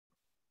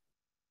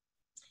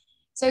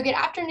So good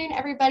afternoon,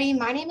 everybody.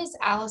 My name is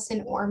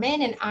Allison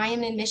Orman, and I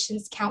am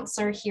admissions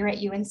counselor here at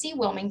UNC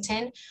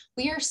Wilmington.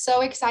 We are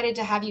so excited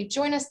to have you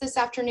join us this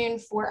afternoon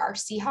for our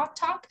Seahawk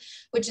Talk,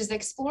 which is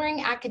exploring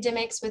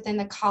academics within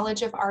the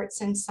College of Arts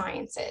and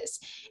Sciences.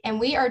 And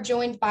we are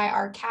joined by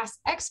our CAS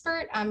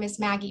expert, Ms.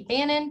 Maggie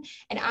Bannon,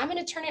 and I'm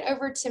going to turn it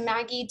over to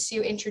Maggie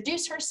to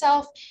introduce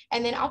herself,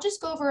 and then I'll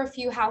just go over a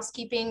few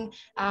housekeeping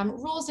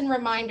rules and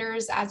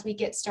reminders as we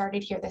get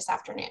started here this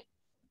afternoon.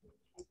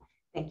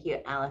 Thank you,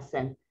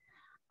 Allison.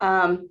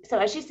 So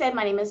as she said,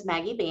 my name is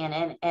Maggie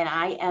Bannon, and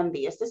I am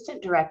the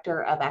Assistant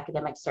Director of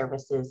Academic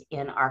Services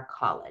in our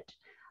college.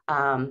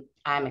 I'm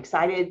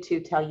excited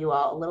to tell you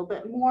all a little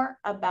bit more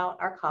about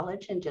our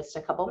college in just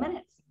a couple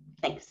minutes.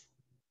 Thanks.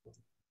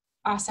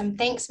 Awesome.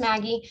 Thanks,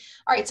 Maggie.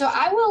 All right, so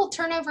I will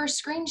turn over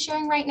screen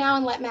sharing right now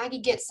and let Maggie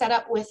get set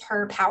up with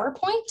her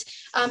PowerPoint.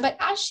 But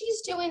as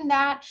she's doing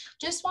that,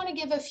 just want to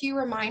give a few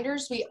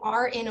reminders. We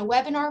are in a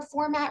webinar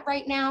format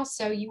right now,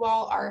 so you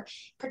all are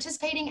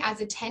participating as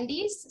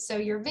attendees. So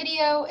your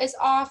video is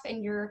off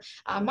and your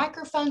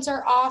microphones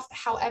are off.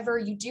 However,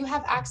 you do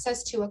have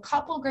access to a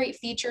couple great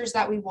features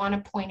that we want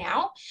to point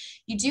out.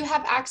 You do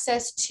have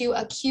access to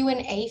a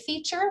Q&A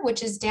feature,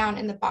 which is down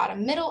in the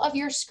bottom middle of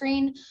your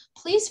screen.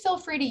 Please feel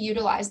free to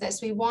utilize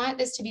this. We want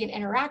this to be an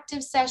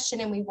interactive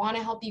session, and we want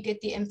to help you get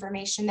the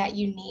information that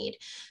you need.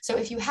 So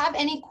if you have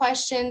any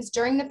questions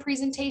during the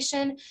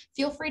presentation,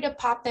 feel free to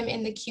pop them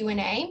in the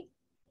Q&A.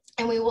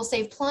 And we will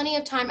save plenty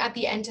of time at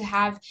the end to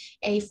have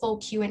a full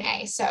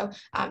Q&A. So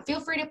feel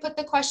free to put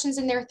the questions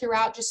in there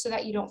throughout just so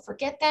that you don't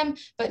forget them,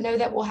 but know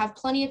that we'll have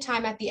plenty of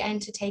time at the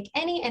end to take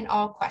any and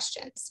all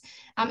questions.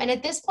 And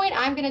at this point,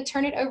 I'm going to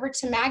turn it over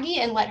to Maggie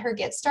and let her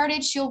get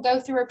started. She'll go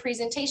through her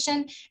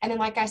presentation, and then,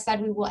 like I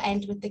said, we will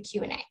end with the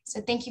Q&A.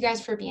 So thank you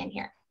guys for being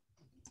here.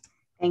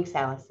 Thanks,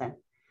 Allison.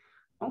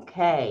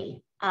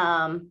 Okay,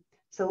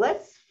 so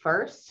let's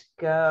first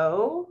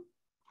go,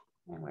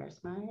 and where's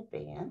my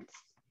advance?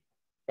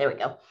 There we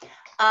go.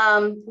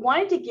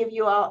 Wanted to give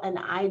you all an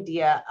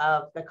idea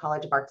of the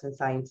College of Arts and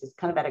Sciences,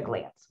 kind of at a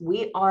glance.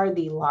 We are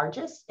the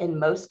largest and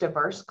most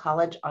diverse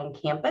college on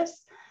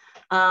campus.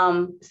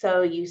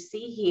 So you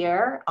see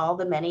here all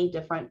the many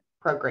different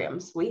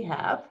programs we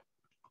have.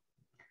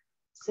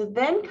 So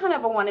then kind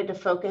of I wanted to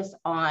focus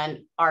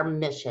on our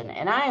mission.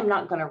 And I am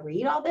not going to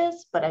read all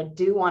this, but I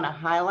do want to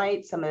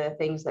highlight some of the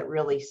things that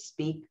really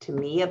speak to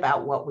me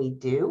about what we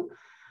do.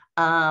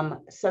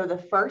 So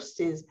the first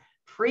is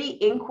free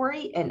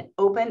inquiry and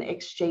open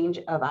exchange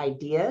of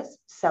ideas,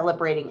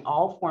 celebrating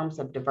all forms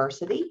of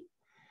diversity.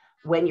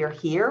 When you're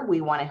here,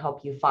 we want to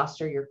help you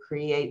foster your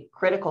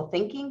critical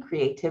thinking,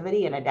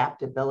 creativity, and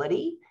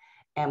adaptability.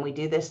 And we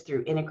do this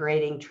through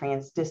integrating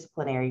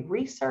transdisciplinary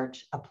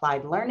research,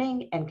 applied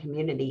learning, and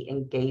community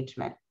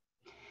engagement.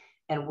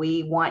 And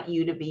we want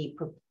you to be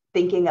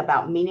thinking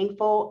about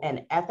meaningful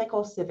and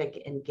ethical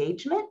civic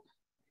engagement.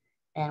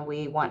 And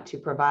we want to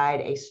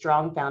provide a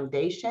strong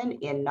foundation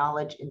in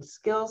knowledge and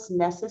skills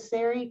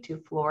necessary to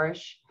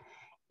flourish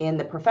in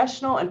the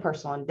professional and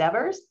personal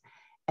endeavors.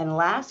 And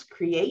last,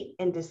 create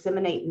and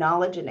disseminate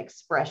knowledge and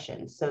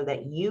expression so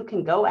that you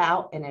can go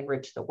out and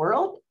enrich the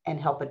world and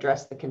help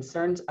address the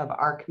concerns of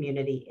our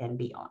community and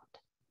beyond.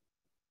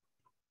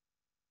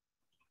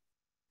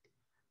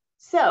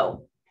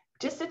 So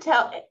just to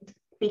tell,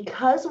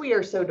 because we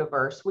are so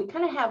diverse, we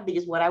kind of have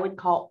these, what I would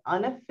call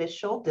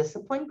unofficial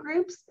discipline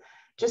groups,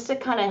 just to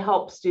kind of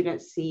help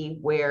students see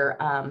where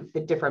the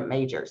different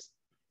majors.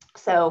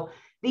 So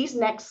these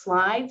next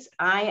slides,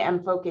 I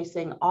am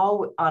focusing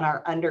all on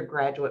our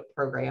undergraduate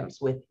programs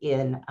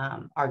within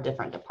our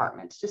different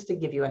departments, just to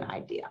give you an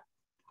idea.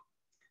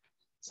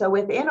 So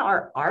within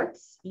our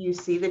arts, you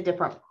see the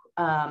different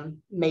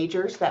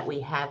majors that we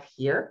have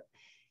here.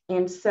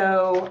 And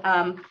so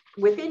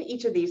within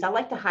each of these, I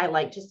like to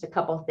highlight just a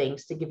couple of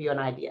things to give you an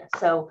idea.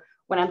 So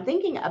when I'm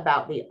thinking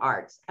about the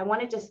arts, I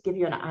want to just give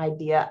you an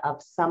idea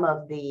of some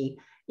of the,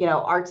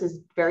 arts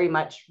is very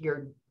much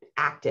your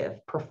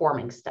active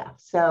performing stuff.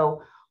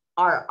 So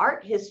our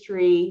art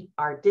history,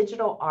 our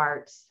digital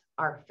arts,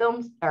 our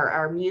films, or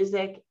our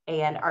music,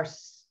 and our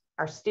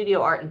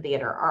studio art and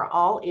theater are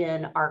all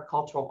in our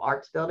cultural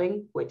arts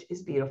building, which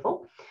is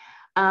beautiful.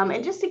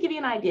 And just to give you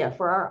an idea,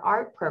 for our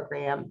art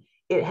program,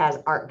 it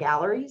has art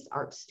galleries,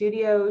 art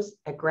studios,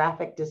 a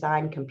graphic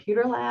design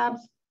computer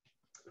labs,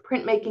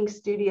 printmaking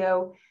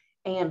studio,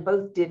 and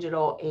both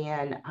digital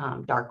and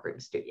darkroom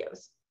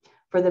studios.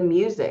 For the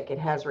music, it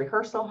has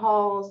rehearsal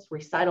halls,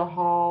 recital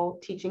hall,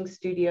 teaching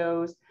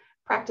studios,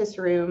 practice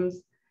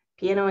rooms,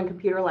 piano and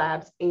computer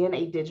labs, and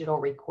a digital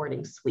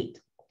recording suite.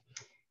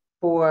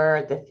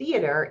 For the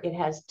theater, it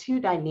has 2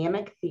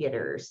 dynamic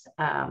theaters,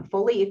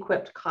 fully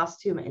equipped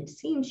costume and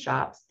scene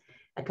shops,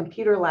 a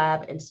computer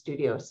lab, and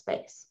studio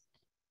space.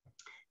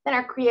 Then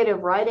our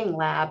creative writing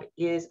lab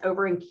is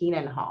over in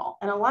Keenan Hall.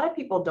 And a lot of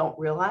people don't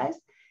realize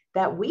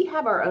that we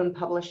have our own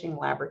publishing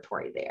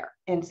laboratory there.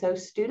 And so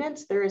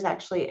students, there is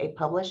actually a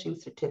publishing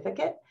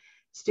certificate.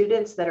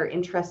 Students that are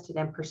interested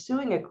in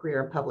pursuing a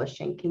career in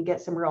publishing can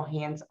get some real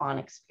hands-on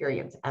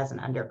experience as an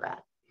undergrad.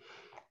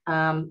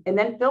 And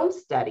then film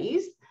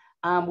studies,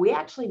 We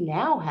actually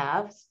now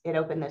have, it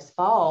opened this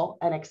fall,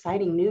 an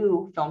exciting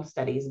new film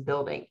studies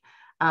building.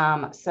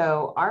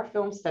 So our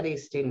film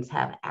studies students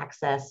have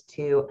access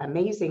to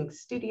amazing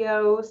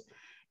studios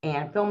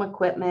and film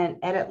equipment,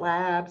 edit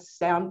labs,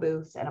 sound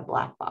booths, and a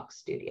black box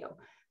studio.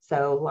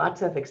 So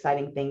lots of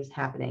exciting things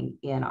happening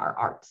in our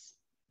arts.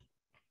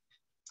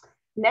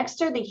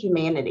 Next are the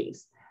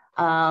humanities.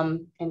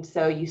 And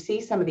so you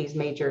see some of these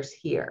majors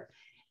here.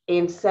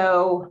 And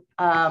so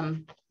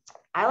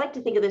I like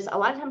to think of this, a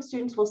lot of times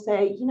students will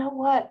say, you know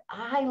what,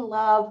 I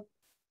love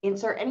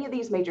insert any of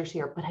these majors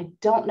here, but I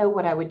don't know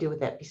what I would do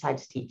with it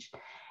besides teach.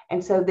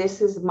 And so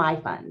this is my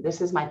fun.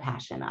 This is my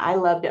passion. I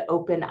love to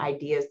open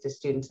ideas to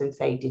students and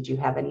say, did you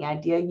have any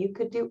idea you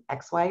could do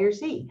X, Y, or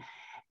Z?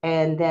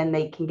 And then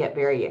they can get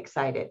very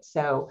excited.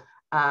 So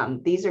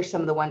these are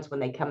some of the ones when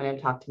they come in and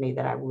talk to me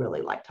that I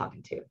really like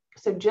talking to.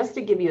 So just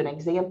to give you an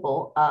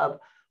example of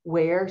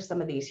where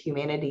some of these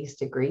humanities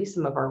degrees,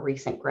 some of our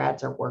recent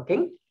grads are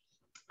working.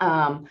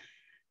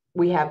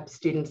 We have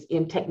students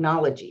in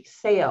technology,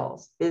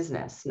 sales,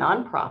 business,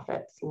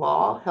 nonprofits,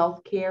 law,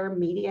 healthcare,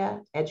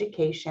 media,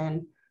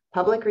 education,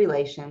 public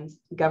relations,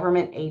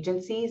 government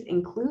agencies,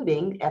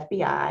 including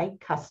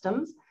FBI,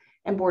 Customs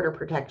and Border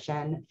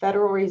Protection,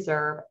 Federal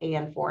Reserve,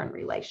 and Foreign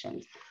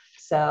Relations.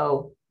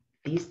 So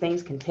these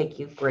things can take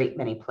you a great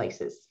many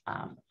places,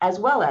 as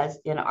well as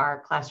in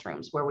our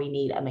classrooms where we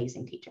need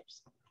amazing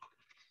teachers.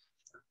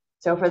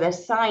 So for the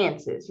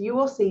sciences, you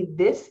will see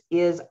this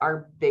is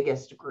our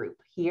biggest group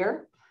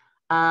here.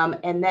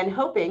 And then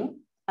hoping,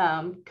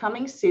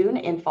 coming soon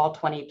in fall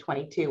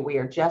 2022, we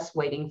are just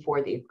waiting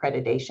for the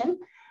accreditation.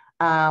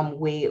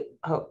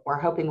 We're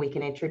hoping we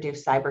can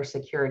introduce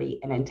cybersecurity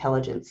and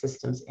intelligent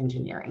systems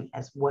engineering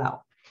as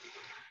well.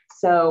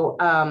 So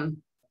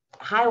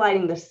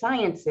highlighting the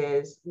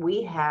sciences,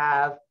 we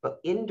have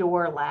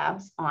indoor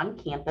labs on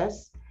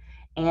campus,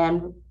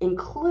 and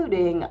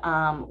including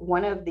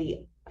one of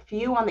the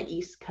few on the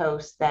East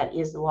Coast that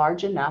is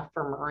large enough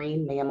for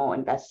marine mammal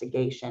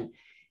investigation,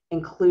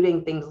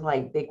 including things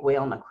like big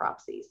whale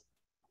necropsies.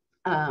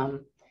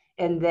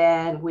 And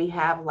then we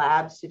have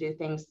labs to do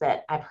things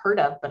that I've heard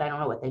of, but I don't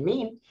know what they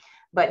mean.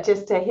 But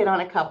just to hit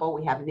on a couple,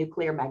 we have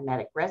nuclear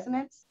magnetic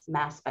resonance,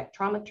 mass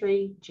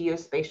spectrometry,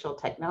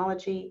 geospatial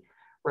technology,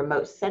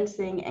 remote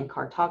sensing and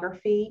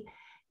cartography.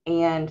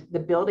 And the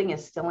building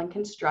is still in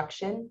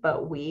construction,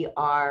 but we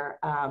are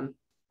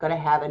going to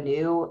have a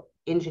new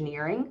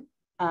engineering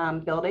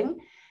building.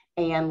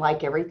 And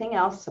like everything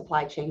else,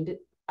 supply chain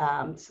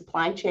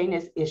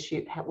is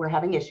issue. We're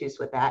having issues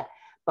with that.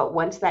 But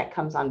once that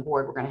comes on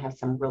board, we're going to have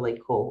some really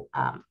cool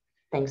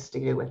things to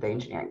do with the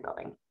engineering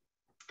building.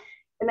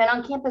 And then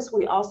on campus,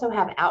 we also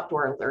have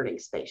outdoor learning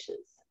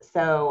spaces.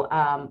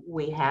 So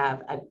we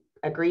have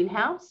a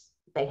greenhouse,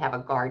 they have a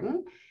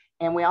garden,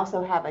 and we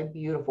also have a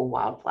beautiful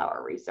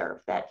wildflower reserve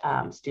that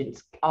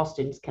all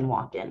students can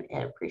walk in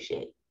and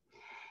appreciate.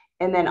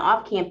 And then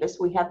off campus,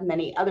 we have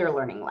many other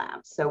learning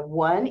labs. So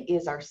one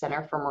is our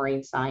Center for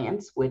Marine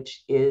Science,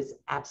 which is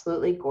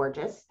absolutely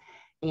gorgeous.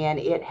 And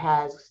it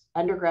has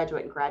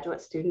undergraduate and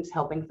graduate students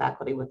helping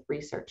faculty with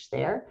research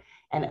there.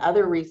 And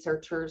other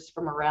researchers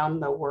from around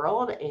the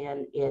world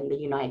and in the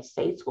United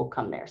States will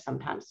come there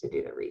sometimes to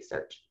do the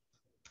research.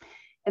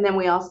 And then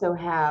we also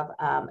have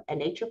a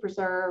nature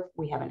preserve,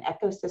 we have an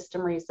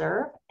ecosystem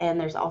reserve, and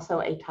there's also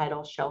a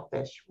tidal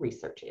shellfish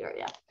research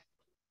area.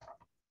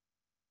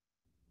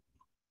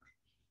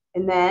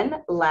 And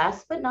then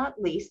last but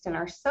not least, in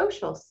our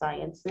social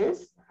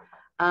sciences,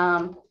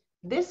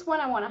 this one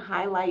I want to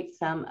highlight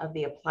some of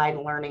the applied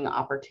learning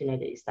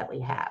opportunities that we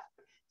have.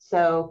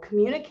 So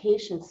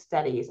communication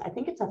studies, I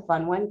think it's a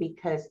fun one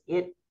because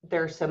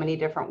there are so many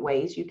different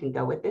ways you can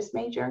go with this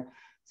major.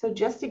 So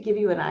just to give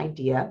you an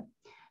idea,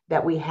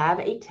 that we have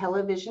a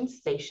television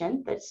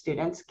station that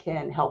students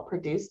can help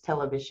produce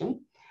television.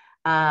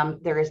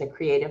 There is a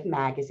creative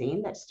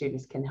magazine that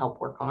students can help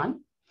work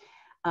on.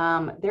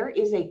 There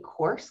is a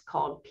course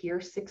called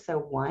Peer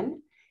 601,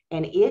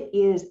 and it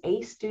is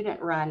a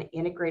student-run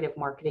integrative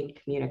marketing,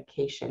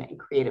 communication, and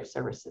creative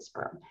services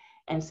firm.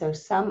 And so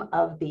some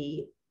of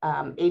the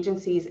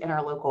agencies in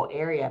our local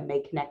area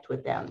may connect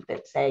with them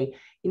that say,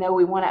 you know,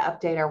 we want to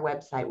update our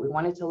website. We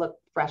want it to look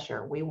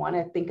fresher. We want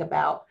to think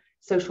about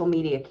social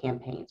media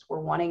campaigns.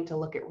 We're wanting to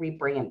look at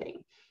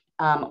rebranding.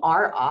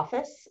 Our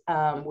office,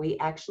 we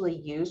actually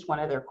used one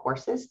of their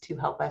courses to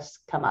help us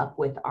come up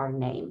with our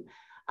name,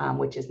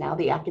 which is now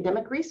the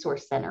Academic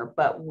Resource Center.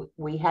 But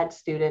we had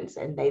students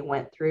and they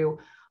went through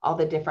all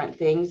the different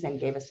things and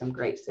gave us some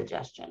great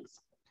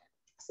suggestions.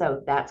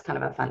 So that's kind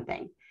of a fun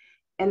thing.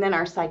 And then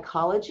our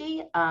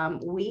psychology,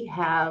 we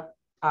have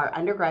our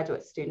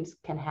undergraduate students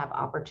can have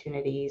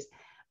opportunities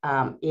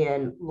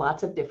in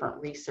lots of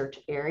different research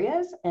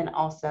areas and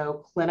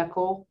also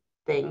clinical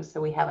things.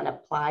 So we have an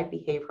applied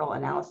behavioral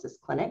analysis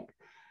clinic.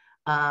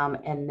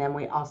 And then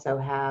we also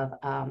have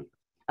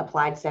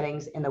applied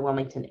settings in the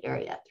Wilmington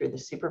area through the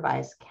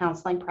supervised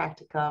counseling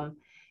practicum.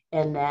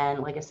 And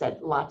then, like I said,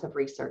 lots of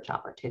research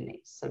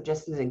opportunities. So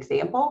just as an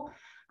example,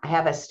 I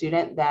have a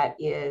student that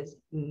is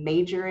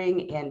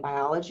majoring in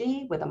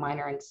biology with a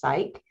minor in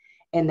psych.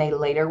 and they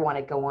later want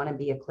to go on and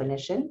be a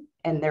clinician.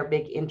 And their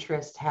big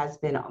interest has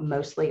been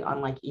mostly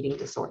on like eating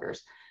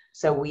disorders.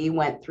 So we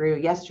went through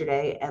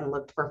yesterday and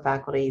looked for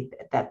faculty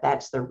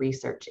that's their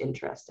research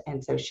interest.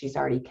 And so she's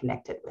already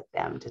connected with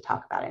them to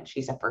talk about it. And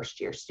she's a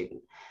first-year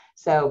student.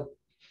 So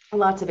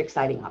lots of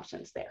exciting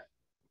options there.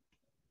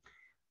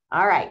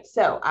 All right,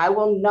 so I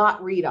will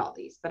not read all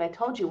these, but I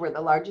told you we're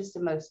the largest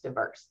and most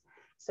diverse.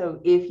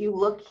 So if you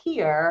look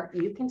here,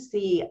 you can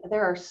see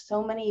there are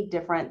so many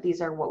different,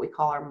 these are what we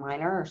call our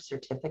minor or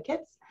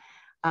certificates.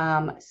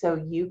 So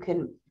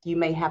you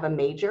may have a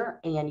major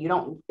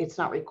and it's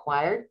not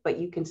required, but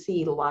you can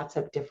see lots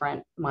of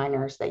different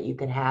minors that you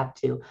could have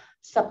to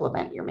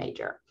supplement your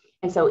major.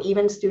 And so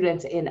even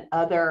students in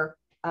other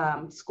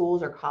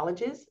schools or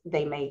colleges,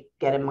 they may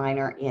get a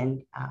minor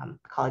in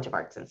College of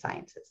Arts and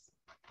Sciences.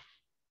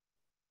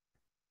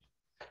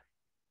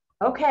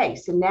 Okay,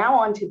 so now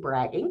on to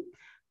bragging.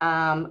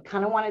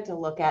 Kind of wanted to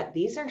look at,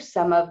 these are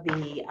some of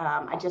the,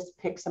 I just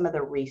picked some of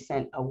the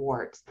recent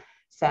awards.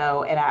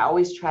 So, and I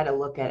always try to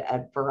look at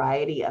a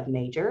variety of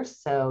majors.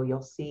 So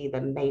you'll see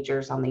the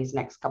majors on these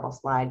next couple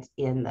slides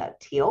in the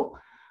teal.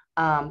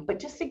 But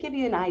just to give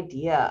you an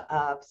idea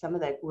of some of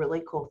the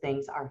really cool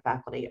things our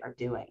faculty are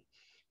doing.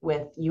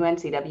 With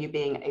UNCW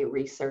being a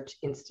research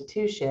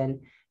institution,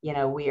 you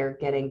know, we are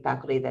getting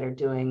faculty that are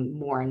doing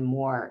more and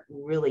more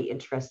really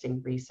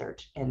interesting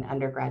research, and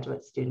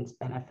undergraduate students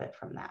benefit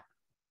from that.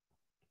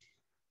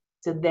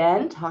 So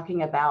then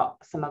talking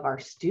about some of our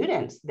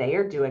students, they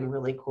are doing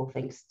really cool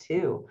things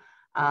too.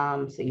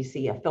 So you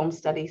see a film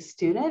studies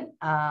student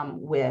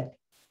with,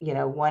 you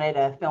know, won at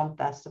a film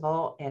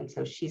festival. And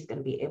so she's going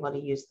to be able to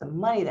use the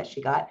money that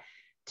she got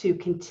to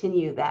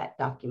continue that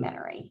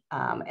documentary.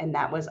 And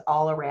that was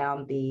all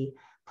around the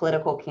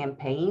political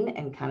campaign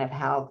and kind of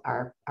how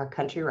our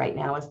country right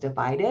now is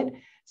divided.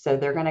 So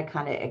they're going to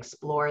kind of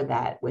explore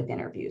that with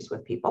interviews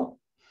with people.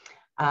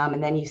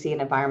 And then you see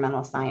an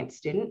environmental science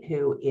student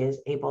who is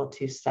able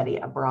to study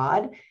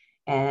abroad,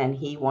 and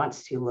he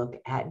wants to look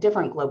at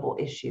different global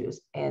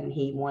issues, and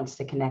he wants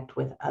to connect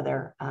with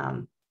other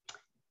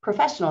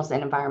professionals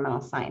in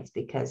environmental science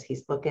because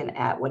he's looking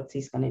at what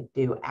he's going to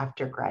do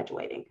after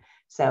graduating.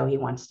 So he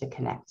wants to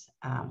connect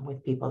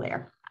with people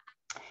there.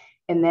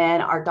 And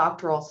then our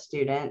doctoral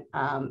student,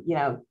 you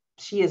know,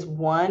 she is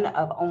one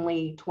of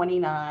only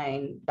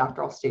 29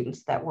 doctoral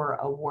students that were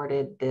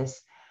awarded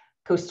this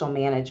Coastal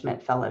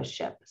Management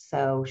Fellowship.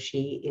 So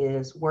she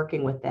is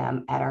working with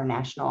them at our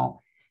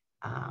National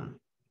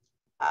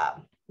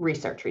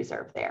Research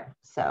Reserve there.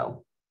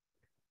 So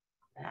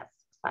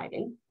that's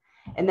exciting.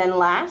 And then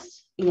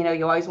last, you know,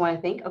 you always want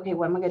to think, okay,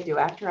 what am I going to do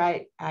after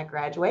I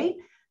graduate?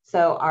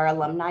 So our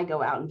alumni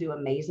go out and do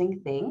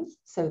amazing things.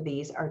 So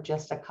these are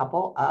just a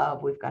couple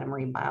of, we've got a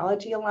marine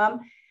biology alum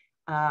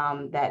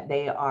that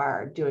they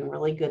are doing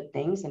really good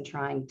things and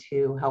trying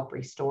to help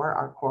restore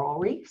our coral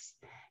reefs.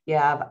 You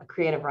have a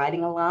creative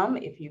writing alum.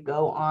 If you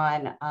go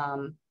on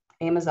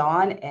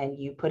Amazon and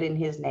you put in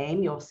his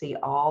name, you'll see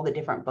all the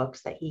different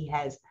books that he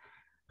has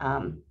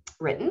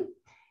written.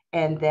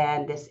 And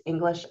then this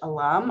English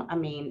alum, I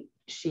mean,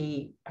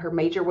 her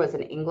major was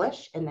in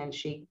English, and then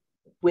she,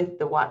 with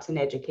the Watson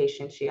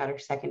education, she got her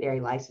secondary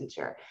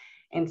licensure.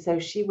 And so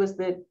she was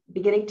the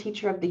beginning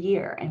teacher of the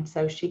year. And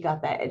so she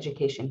got that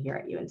education here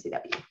at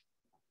UNCW.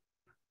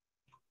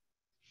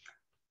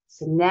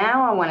 So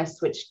now I want to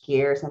switch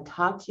gears and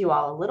talk to you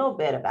all a little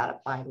bit about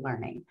applied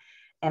learning.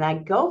 And I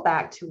go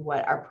back to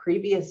what our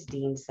previous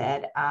dean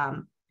said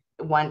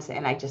once,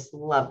 and I just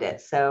loved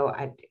it. So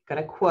I'm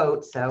going to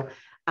quote. So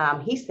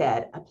he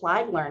said,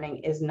 applied learning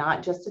is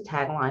not just a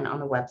tagline on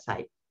the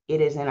website. It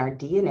is in our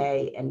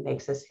DNA and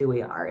makes us who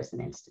we are as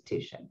an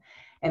institution.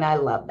 And I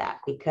love that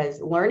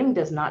because learning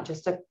does not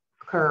just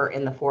occur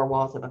in the four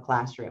walls of a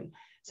classroom.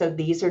 So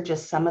these are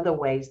just some of the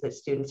ways that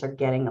students are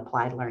getting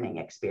applied learning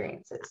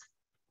experiences.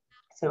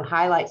 So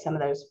highlight some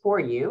of those for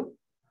you.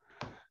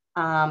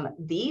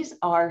 These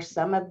are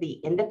some of the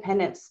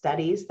independent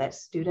studies that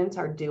students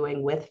are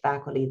doing with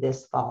faculty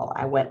this fall.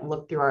 I went and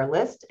looked through our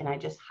list and I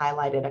just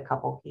highlighted a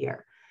couple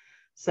here.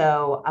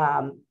 So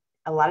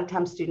a lot of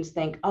times students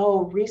think,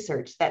 oh,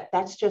 research,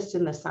 that's just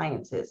in the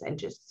sciences. And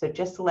just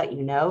to let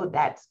you know,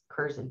 that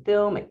occurs in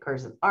film, it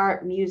occurs in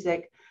art,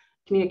 music,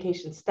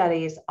 communication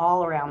studies,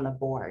 all around the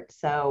board.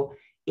 So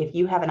if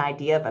you have an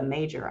idea of a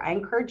major, I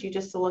encourage you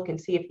just to look and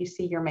see if you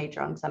see your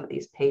major on some of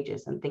these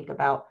pages and think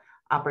about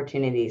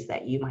opportunities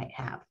that you might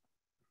have.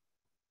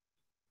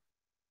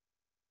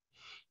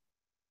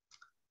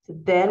 So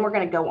then we're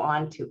going to go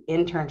on to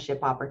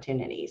internship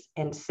opportunities.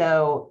 And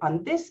so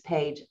on this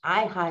page,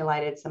 I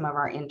highlighted some of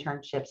our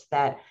internships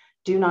that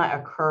do not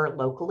occur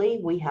locally.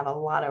 We have a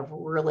lot of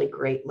really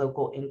great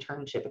local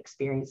internship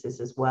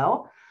experiences as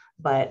well.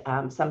 But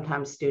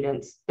sometimes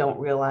students don't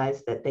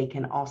realize that they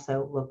can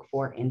also look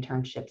for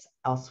internships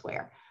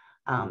elsewhere.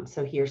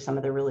 So here's some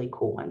of the really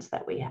cool ones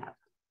that we have.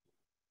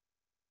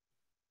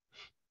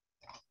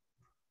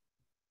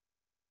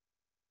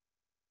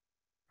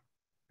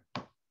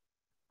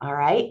 All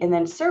right, and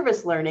then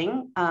service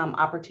learning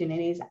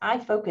opportunities, I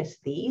focus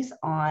these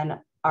on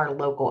our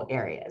local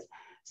areas.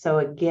 So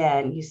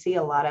again, you see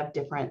a lot of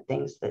different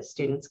things that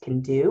students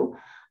can do.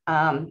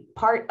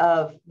 Part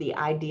of the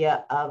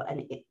idea of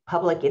a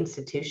public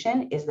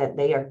institution is that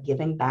they are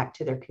giving back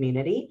to their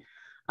community.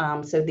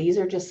 So these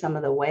are just some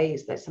of the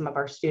ways that some of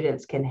our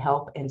students can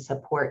help and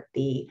support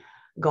the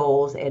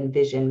goals and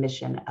vision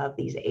mission of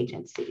these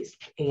agencies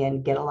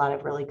and get a lot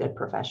of really good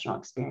professional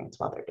experience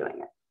while they're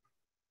doing it.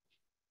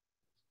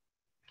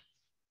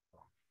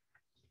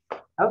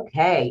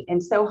 Okay,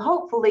 and so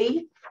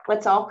hopefully,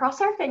 let's all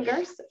cross our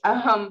fingers.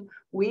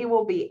 We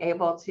will be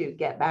able to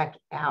get back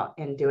out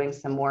and doing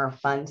some more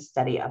fun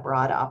study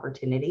abroad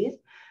opportunities.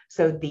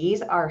 So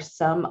these are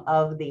some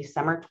of the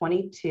summer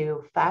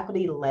 22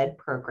 faculty-led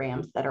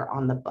programs that are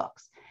on the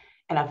books.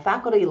 And a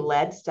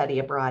faculty-led study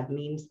abroad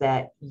means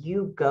that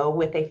you go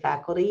with a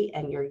faculty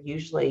and you're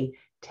usually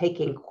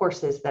taking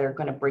courses that are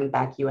going to bring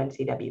back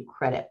UNCW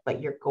credit,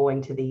 but you're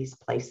going to these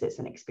places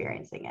and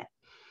experiencing it.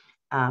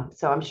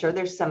 So I'm sure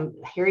there's some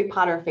Harry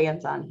Potter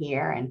fans on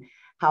here, and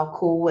how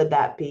cool would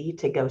that be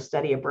to go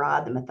study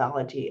abroad the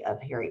mythology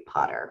of Harry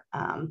Potter?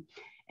 And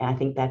I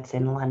think that's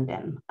in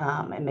London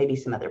and maybe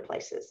some other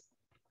places.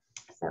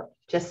 So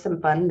just some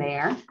fun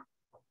there.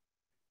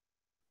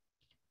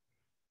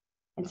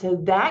 And so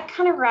that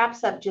kind of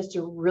wraps up just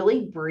a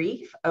really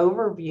brief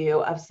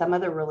overview of some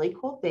of the really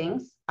cool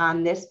things.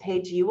 On this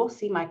page, you will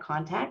see my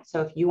contact.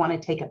 So if you want to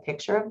take a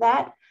picture of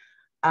that,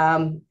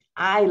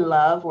 I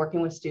love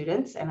working with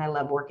students, and I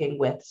love working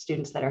with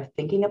students that are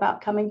thinking about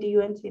coming to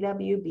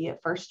UNCW, be it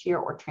first year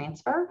or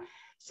transfer.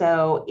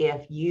 So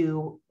if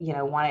you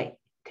want to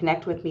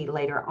connect with me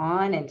later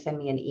on and send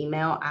me an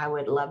email, I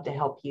would love to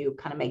help you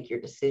kind of make your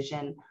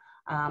decision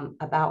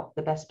about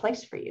the best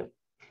place for you.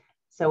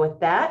 So with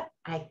that,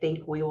 I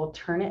think we will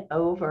turn it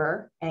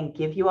over and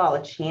give you all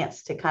a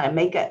chance to kind of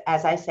make it,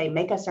 as I say,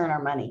 make us earn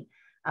our money.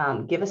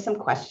 Give us some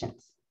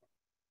questions.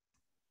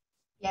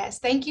 Yes,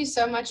 thank you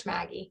so much,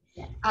 Maggie.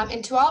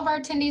 And to all of our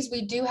attendees,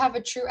 we do have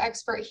a true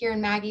expert here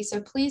in Maggie, so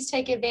please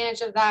take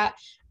advantage of that.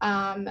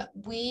 I'm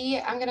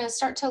going to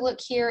start to look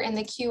here in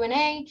the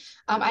Q&A.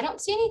 I don't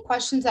see any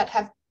questions that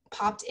have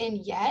popped in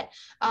yet,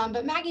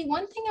 but Maggie,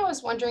 one thing I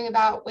was wondering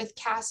about with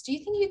CAS, do you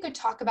think you could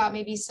talk about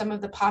maybe some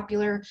of the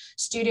popular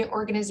student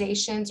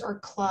organizations or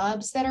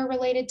clubs that are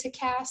related to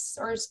CAS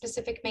or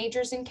specific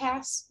majors in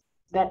CAS?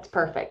 That's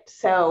perfect.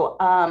 So,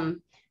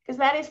 because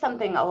that is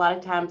something a lot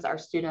of times our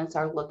students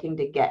are looking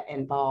to get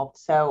involved.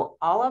 So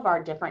all of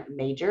our different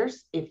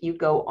majors, if you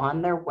go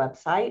on their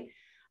website,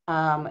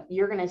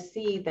 you're going to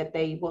see that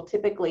they will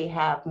typically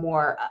have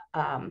more,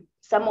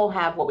 some will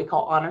have what we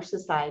call honor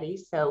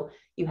societies. So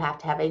you have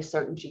to have a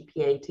certain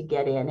GPA to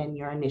get in, and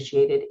you're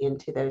initiated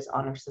into those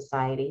honor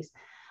societies.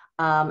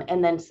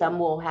 And then some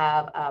will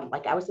have,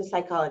 like I was a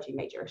psychology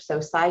major. So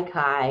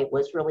Psych-Hi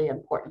was really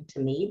important to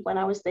me when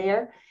I was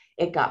there.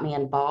 It got me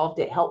involved.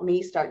 It helped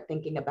me start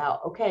thinking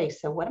about, okay,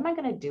 so what am I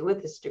going to do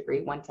with this degree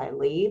once I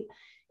leave?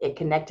 It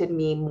connected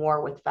me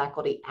more with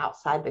faculty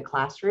outside the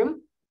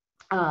classroom,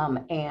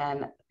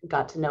 and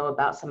got to know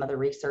about some of the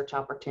research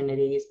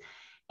opportunities.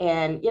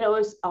 And, it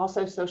was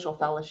also social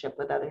fellowship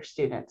with other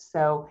students.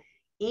 So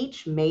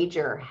each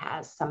major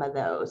has some of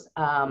those.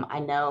 I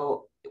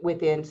know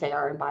within, say,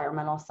 our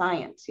environmental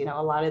science, a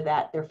lot of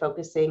that, they're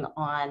focusing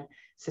on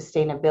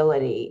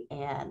sustainability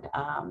and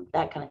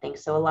that kind of thing.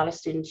 So a lot of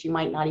students, you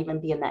might not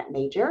even be in that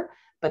major,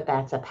 but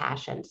that's a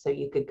passion. So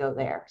you could go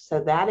there.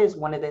 So that is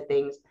one of the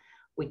things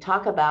we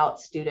talk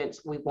about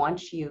students. We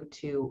want you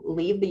to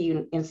leave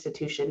the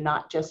institution,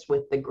 not just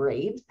with the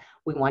grades.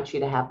 We want you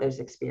to have those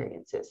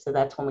experiences. So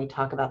that's when we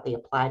talk about the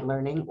applied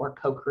learning or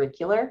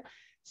co-curricular.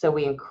 So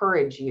we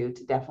encourage you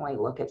to definitely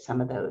look at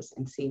some of those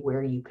and see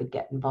where you could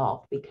get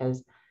involved,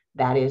 because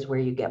that is where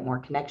you get more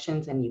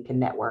connections and you can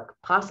network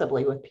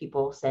possibly with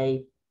people,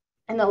 say,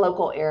 in the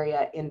local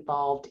area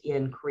involved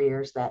in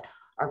careers that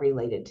are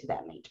related to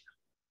that major.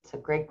 It's a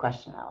great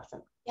question,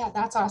 Allison. Yeah,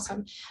 that's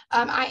awesome.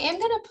 I am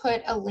going to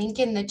put a link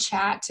in the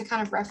chat to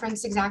kind of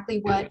reference exactly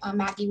what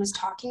Maggie was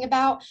talking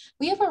about.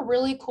 We have a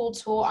really cool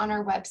tool on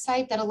our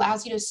website that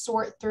allows you to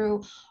sort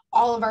through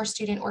all of our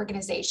student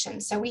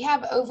organizations. So we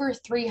have over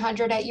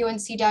 300 at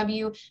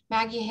UNCW.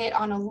 Maggie hit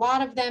on a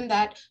lot of them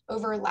that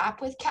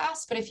overlap with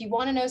CAS, but if you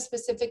want to know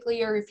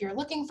specifically, or if you're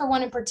looking for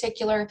one in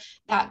particular,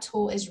 that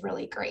tool is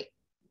really great.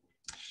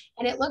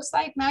 And it looks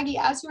like, Maggie,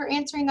 as you were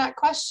answering that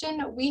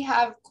question, we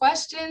have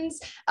questions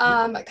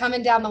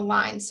coming down the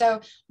line.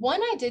 So one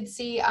I did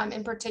see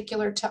in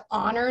particular to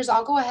honors,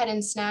 I'll go ahead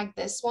and snag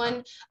this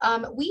one.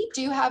 We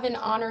do have an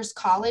honors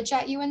college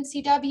at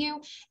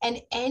UNCW, and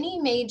any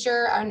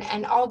major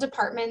and all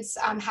departments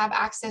have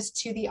access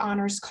to the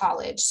honors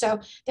college.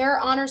 So there are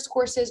honors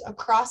courses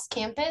across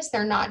campus.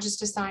 They're not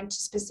just assigned to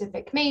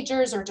specific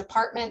majors or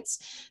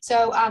departments.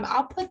 So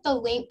I'll put the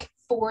link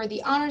for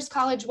the Honors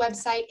College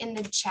website in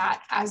the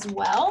chat as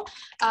well.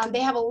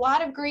 They have a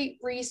lot of great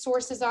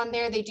resources on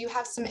there. They do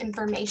have some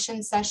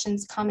information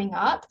sessions coming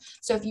up.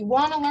 So if you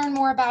want to learn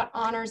more about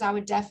honors, I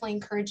would definitely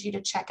encourage you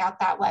to check out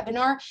that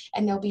webinar,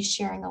 and they'll be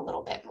sharing a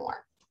little bit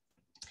more.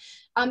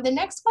 The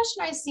next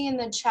question I see in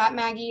the chat,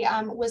 Maggie,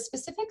 was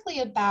specifically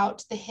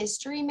about the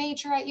history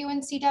major at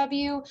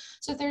UNCW.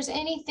 So if there's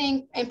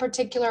anything in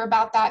particular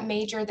about that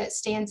major that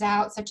stands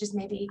out, such as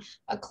maybe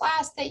a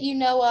class that you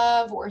know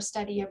of, or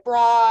study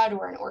abroad,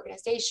 or an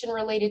organization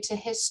related to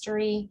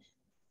history.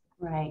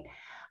 Right.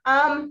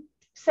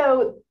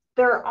 So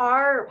there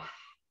are,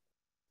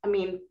 I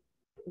mean,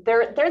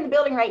 they're in the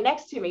building right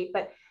next to me,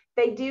 but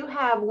they do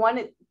have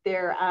one,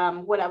 their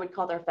what I would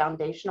call their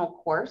foundational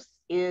course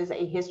is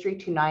a History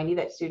 290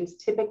 that students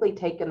typically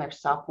take in their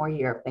sophomore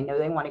year if they know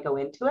they want to go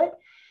into it.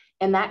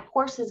 And that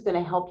course is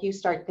going to help you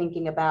start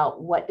thinking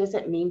about what does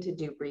it mean to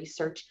do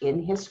research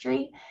in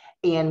history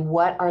and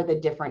what are the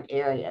different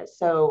areas.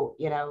 So,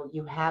 you know,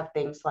 you have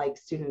things like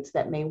students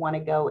that may want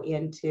to go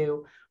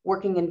into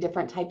working in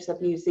different types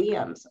of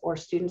museums, or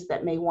students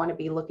that may want to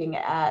be looking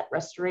at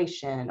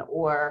restoration,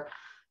 or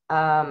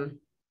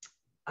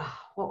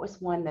what was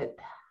one that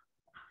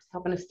I was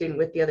helping a student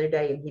with the other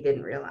day and he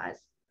didn't realize.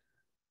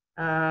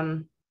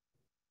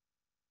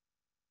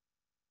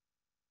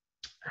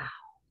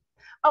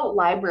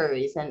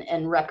 Libraries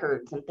and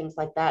records and things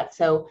like that.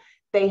 So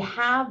they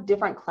have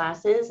different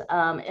classes,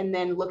 and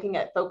then looking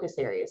at focus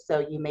areas. So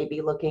you may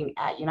be looking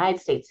at United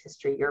States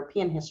history,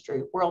 European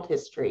history, world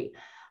history,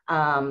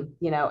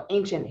 you know,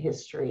 ancient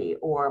history,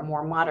 or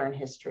more modern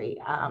history.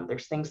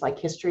 There's things like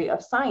history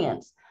of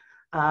science.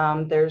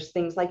 There's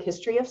things like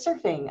history of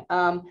surfing.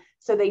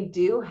 So they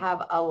do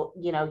have,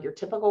 you know, your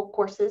typical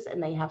courses,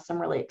 and they have some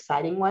really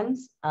exciting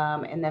ones.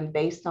 And then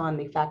based on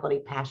the faculty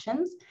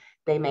passions,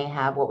 they may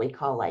have what we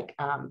call like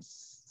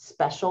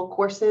special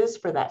courses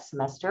for that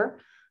semester.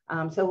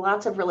 So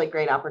lots of really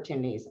great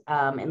opportunities.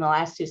 In the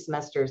last 2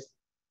 semesters,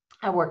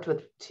 I worked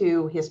with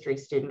 2 history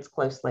students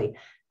closely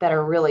that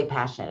are really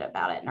passionate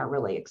about it and are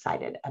really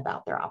excited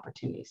about their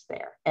opportunities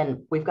there.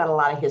 And we've got a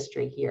lot of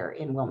history here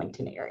in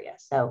Wilmington area.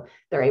 So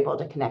they're able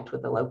to connect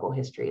with the local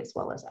history as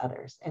well as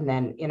others. And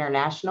then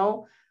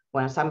international,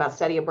 when I was talking about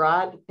study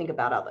abroad, think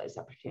about all those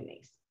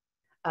opportunities.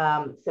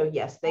 So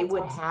yes, they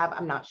would have,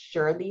 I'm not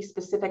sure the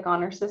specific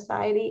honor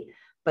society,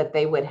 but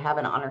they would have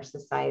an honor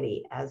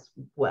society as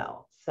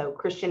well. So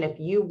Christian, if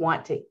you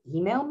want to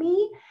email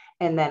me,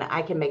 and then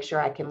I can make sure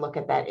I can look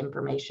at that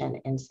information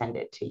and send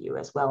it to you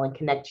as well, and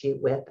connect you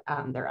with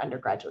their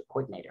undergraduate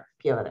coordinator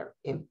if you have other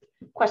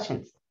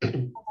questions.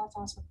 That's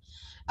awesome.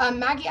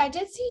 Maggie, I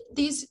did see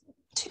these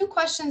 2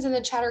 questions in the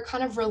chat are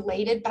kind of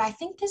related, but I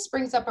think this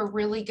brings up a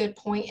really good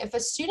point. If a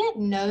student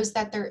knows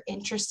that they're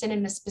interested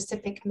in a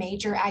specific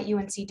major at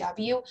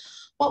UNCW,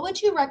 what would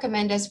you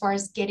recommend as far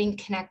as getting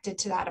connected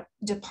to that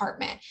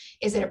department?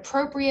 Is it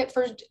appropriate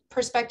for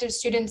prospective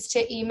students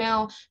to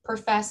email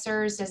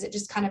professors? Does it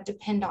just kind of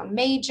depend on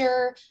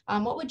major?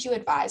 What would you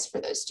advise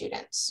for those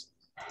students?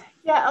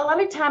 Yeah, a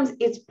lot of times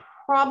it's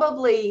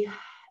probably,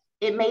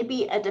 it may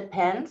be a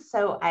depends.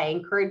 So I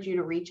encourage you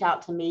to reach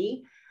out to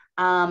me.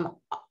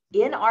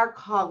 In our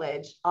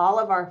college, all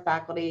of our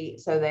faculty,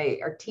 so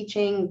they are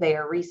teaching, they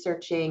are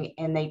researching,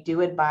 and they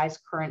do advise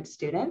current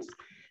students.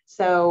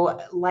 So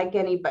like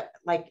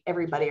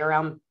everybody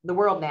around the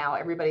world now,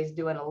 everybody's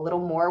doing a little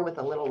more with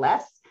a little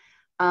less.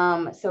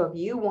 So if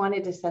you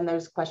wanted to send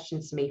those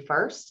questions to me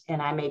first,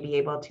 and I may be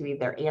able to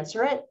either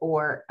answer it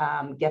or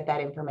get that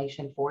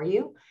information for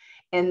you.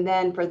 And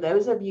then for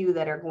those of you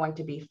that are going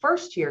to be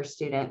first year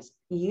students,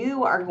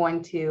 you are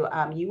going to,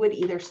 you would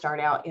either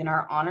start out in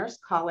our honors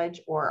college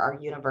or our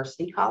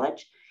university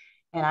college.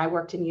 And I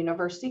worked in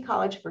university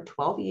college for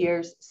 12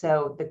 years.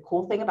 So the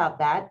cool thing about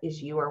that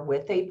is you are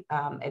with a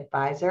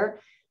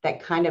advisor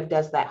that kind of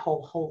does that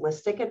whole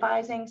holistic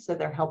advising. So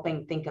they're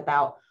helping think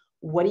about,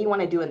 what do you want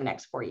to do in the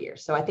next 4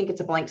 years? So I think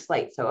it's a blank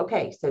slate. So,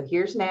 okay, so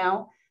here's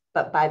now,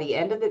 but by the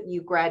end of it,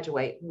 you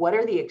graduate, what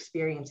are the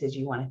experiences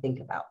you want to think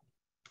about?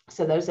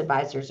 So those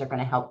advisors are going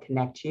to help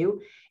connect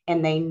you,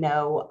 and they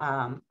know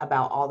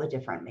about all the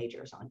different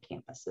majors on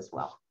campus as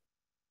well.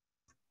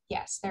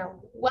 Yes, they're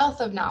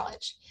wealth of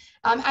knowledge.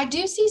 I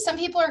do see some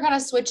people are kind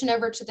of switching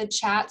over to the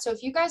chat. So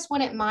if you guys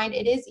wouldn't mind,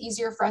 it is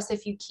easier for us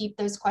if you keep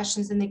those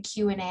questions in the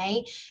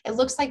Q&A. It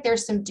looks like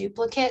there's some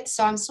duplicates.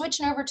 So I'm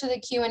switching over to the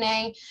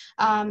Q&A.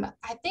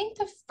 I think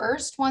the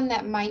first one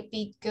that might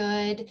be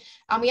good,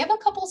 we have a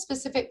couple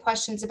specific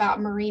questions about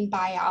marine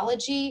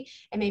biology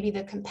and maybe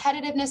the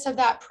competitiveness of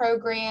that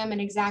program and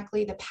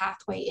exactly the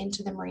pathway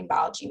into the marine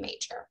biology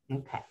major.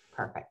 Okay,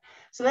 perfect.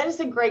 So that is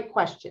a great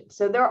question.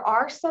 So there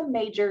are some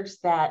majors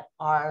that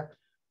are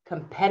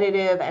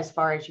competitive as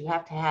far as you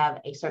have to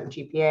have a certain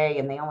GPA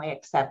and they only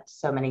accept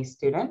so many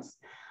students.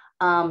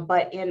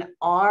 But in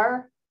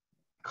our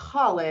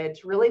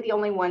college, really the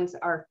only ones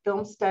are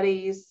film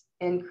studies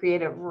and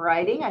creative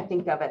writing. I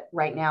think of it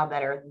right now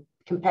that are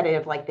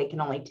competitive, like they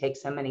can only take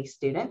so many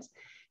students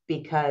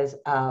because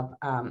of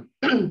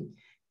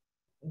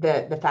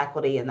the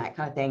faculty and that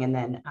kind of thing. And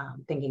then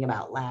thinking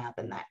about lab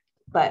and that.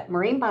 But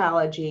marine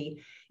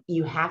biology,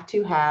 you have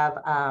to have,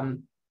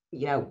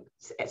 you know,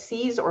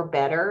 C's or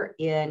better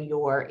in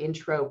your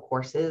intro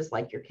courses,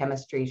 like your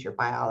chemistries, your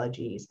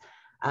biologies,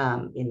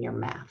 in your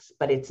maths,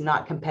 but it's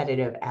not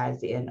competitive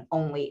as in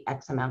only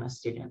X amount of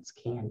students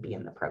can be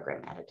in the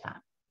program at a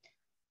time.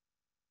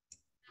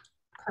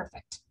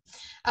 Perfect.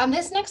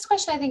 This next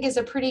question I think is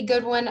a pretty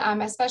good one,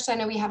 especially I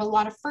know we have a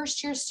lot of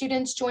first-year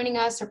students joining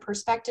us or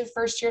prospective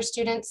first-year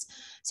students.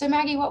 So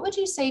Maggie, what would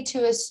you say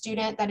to a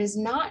student that is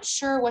not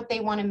sure what they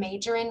want to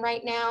major in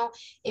right now?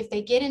 If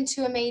they get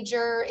into a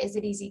major, is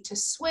it easy to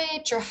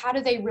switch, or how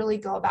do they really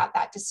go about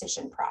that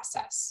decision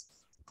process?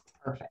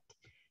 Perfect.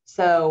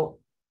 So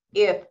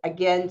if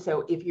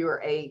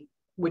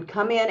would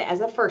come in as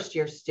a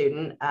first-year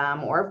student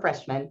or a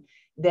freshman,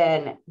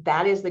 then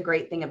that is the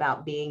great thing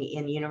about being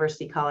in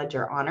university, college,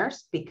 or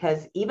honors,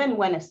 because even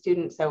when a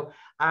student, so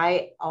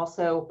I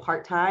also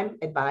part-time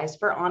advise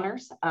for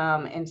honors.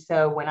 And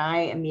so when I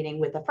am meeting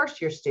with a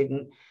first-year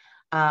student,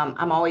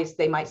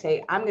 they might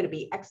say, I'm going to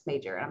be X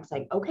major. And I'm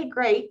saying, okay,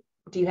 great.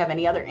 Do you have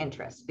any other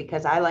interests?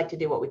 Because I like to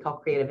do what we call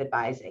creative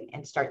advising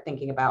and start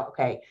thinking about,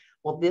 okay,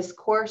 well, this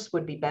course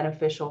would be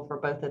beneficial for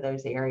both of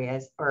those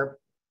areas, or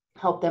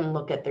help them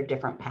look at their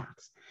different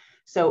paths.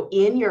 So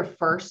in your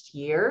first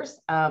years,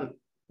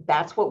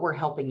 that's what we're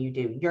helping you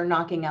do. You're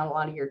knocking out a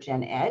lot of your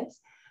gen eds,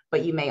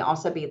 but you may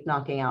also be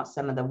knocking out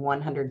some of the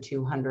 100,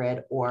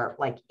 200, or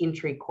like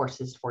entry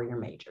courses for your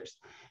majors.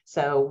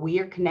 So we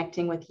are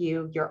connecting with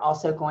you. You're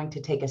also going to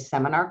take a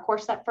seminar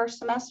course that first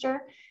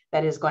semester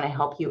that is going to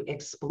help you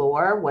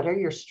explore what are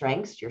your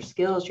strengths, your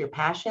skills, your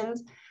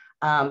passions,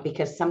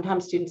 because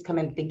sometimes students come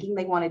in thinking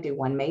they want to do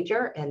one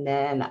major. And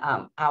then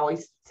I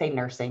always say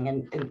nursing,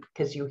 and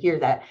because you hear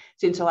that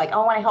students are like,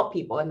 oh, I want to help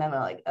people. And then they're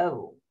like,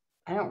 oh,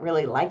 I don't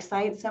really like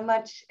science so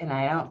much, and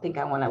I don't think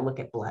I want to look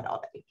at blood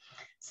all day.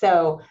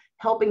 So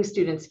helping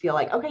students feel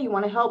like, okay, you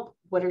want to help,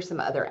 what are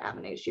some other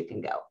avenues you can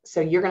go? So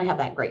you're going to have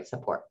that great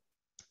support.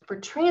 For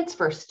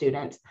transfer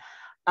students,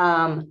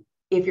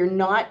 if you're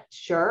not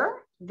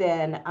sure,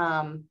 then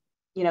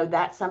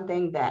that's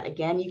something that,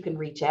 again, you can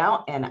reach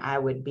out, and I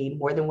would be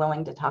more than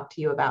willing to talk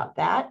to you about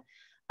that.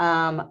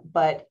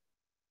 But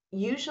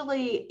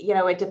usually,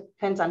 it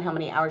depends on how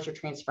many hours you're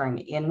transferring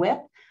in with.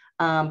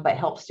 But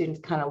help students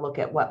kind of look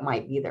at what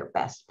might be their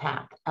best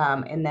path.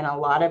 And then a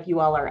lot of you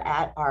all are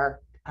at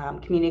our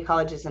community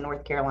colleges in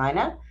North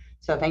Carolina.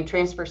 So if any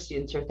transfer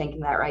students are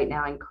thinking that right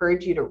now, I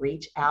encourage you to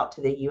reach out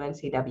to the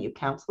UNCW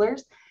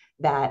counselors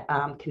that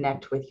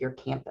connect with your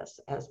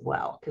campus as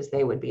well, because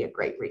they would be a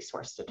great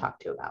resource to talk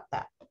to about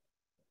that.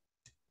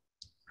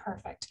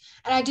 Perfect.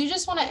 And I do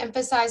just want to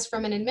emphasize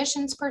from an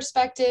admissions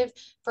perspective,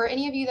 for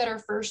any of you that are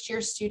first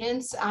year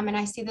students, and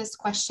I see this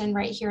question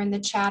right here in the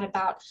chat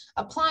about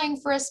applying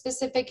for a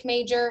specific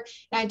major.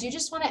 And I do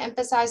just want to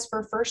emphasize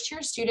for first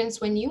year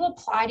students, when you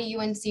apply to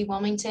UNC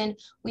Wilmington,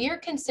 we are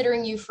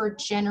considering you for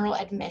general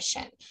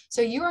admission.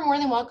 So you are more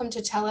than welcome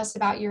to tell us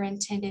about your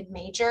intended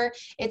major.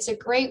 It's a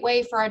great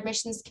way for our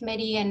admissions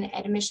committee and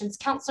admissions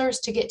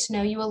counselors to get to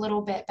know you a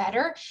little bit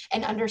better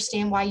and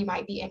understand why you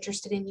might be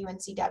interested in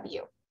UNCW.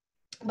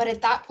 But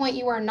at that point,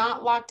 you are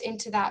not locked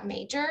into that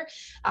major.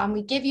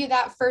 We give you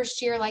that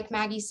first year, like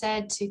Maggie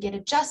said, to get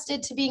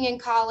adjusted to being in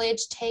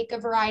college, take a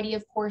variety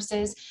of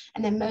courses,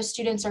 and then most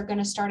students are going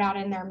to start out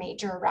in their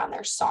major around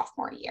their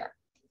sophomore year.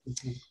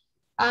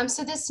 Mm-hmm.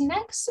 So this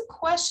next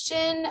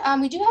question,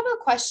 we do have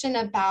a question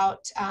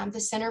about the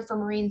Center for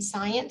Marine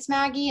Science,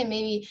 Maggie, and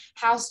maybe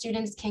how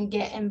students can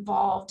get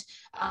involved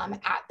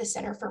at the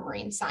Center for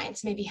Marine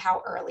Science, maybe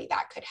how early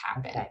that could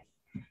happen. Okay.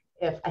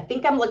 I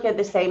think I'm looking at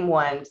the same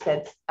one,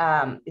 says,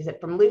 is it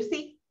from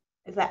Lucy?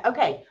 Is that,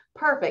 okay,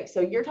 perfect.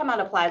 So you're talking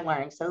about applied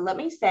learning. So let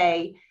me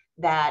say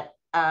that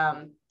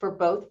for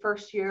both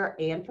first year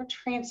and for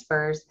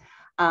transfers,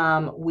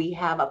 we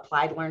have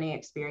applied learning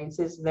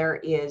experiences. There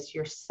is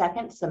your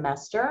second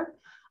semester.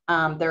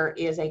 There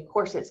is a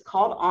course, it's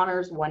called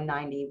Honors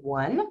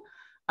 191,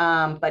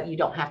 but you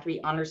don't have to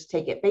be honors to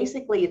take it.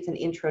 Basically, it's an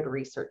intro to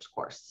research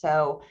course.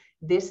 So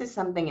this is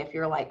something, if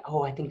you're like,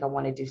 oh, I think I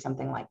want to do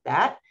something like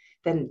that,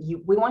 then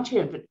we want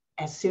you to,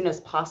 as soon as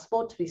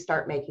possible, to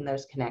start making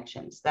those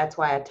connections. That's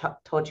why I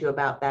told you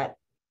about that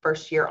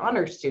first year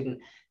honors student,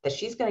 that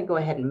she's going to go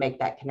ahead and make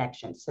that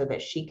connection so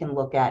that she can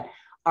look at,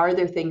 are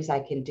there things I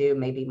can do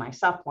maybe my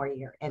sophomore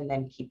year, and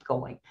then keep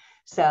going.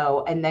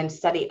 So, and then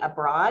study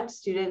abroad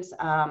students,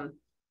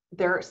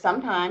 there are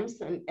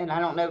sometimes, and I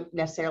don't know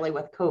necessarily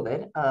with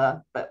COVID,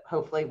 but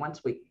hopefully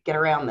once we get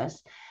around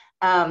this,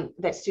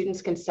 that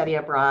students can study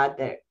abroad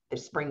the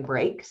spring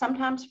break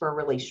sometimes for a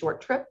really short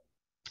trip,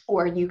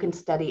 or you can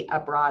study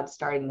abroad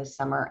starting this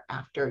summer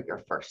after your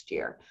first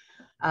year.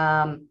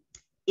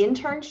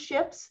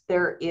 Internships,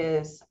 there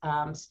is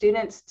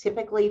students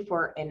typically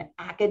for an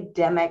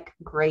academic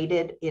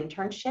graded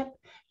internship,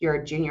 you're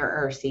a junior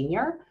or a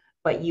senior,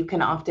 but you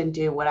can often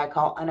do what I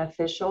call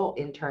unofficial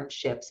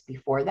internships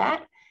before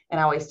that. And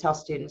I always tell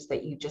students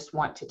that you just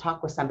want to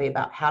talk with somebody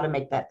about how to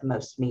make that the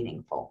most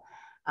meaningful.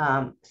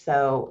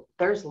 So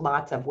there's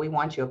lots of, we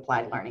want you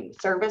applied learning.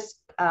 Service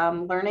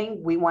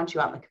learning, we want you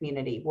out in the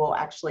community. We'll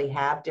actually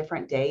have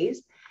different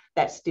days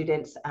that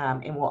students,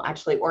 and we'll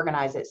actually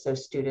organize it so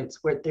students,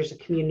 where there's a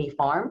community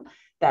farm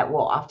that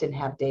will often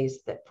have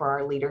days that for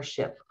our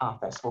leadership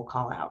office, we'll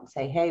call out and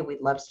say, hey,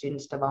 we'd love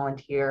students to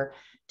volunteer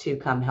to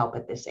come help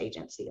at this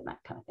agency and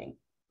that kind of thing.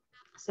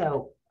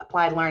 So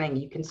applied learning,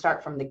 you can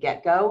start from the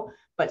get-go,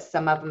 but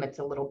some of them it's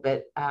a little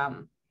bit,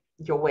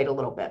 you'll wait a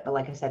little bit. But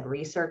like I said,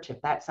 research,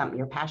 if that's something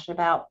you're passionate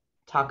about,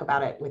 talk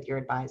about it with your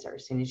advisor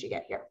as soon as you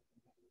get here.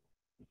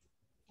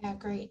 Yeah,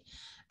 great.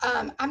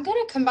 I'm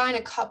going to combine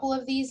a couple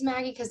of these,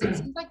 Maggie, because it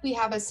seems like we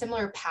have a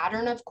similar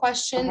pattern of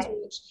questions, Okay.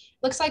 which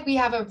looks like we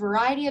have a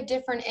variety of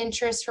different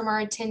interests from our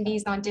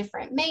attendees on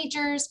different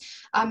majors.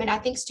 And I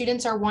think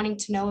students are wanting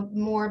to know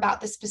more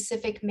about the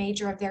specific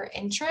major of their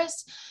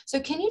interest. So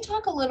can you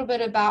talk a little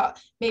bit about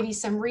maybe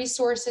some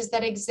resources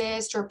that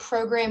exist or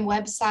program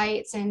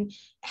websites and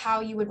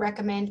how you would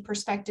recommend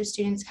prospective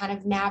students kind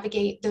of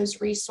navigate those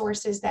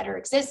resources that are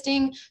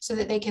existing so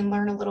that they can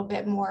learn a little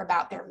bit more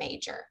about their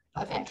major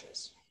of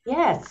interest?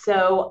 Yeah,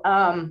 so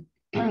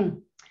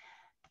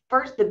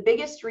first, the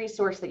biggest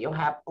resource that you'll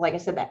have, like I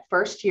said, that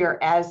first year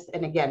and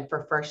again,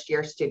 for first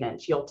year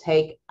students, you'll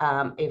take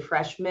a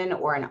freshman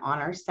or an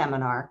honors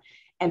seminar,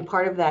 and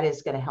part of that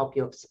is going to help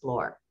you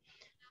explore.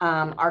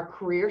 Our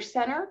career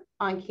center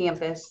on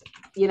campus,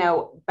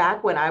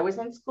 back when I was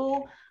in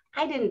school,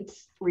 I didn't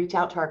reach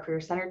out to our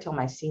career center till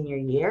my senior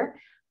year.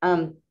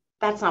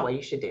 That's not what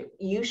you should do.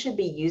 You should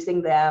be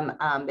using them.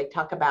 They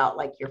talk about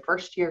like your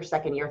first year,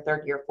 second year,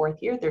 third year,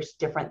 fourth year. There's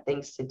different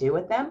things to do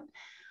with them.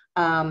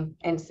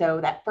 And so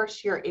that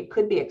first year, it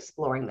could be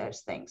exploring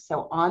those things.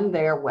 So on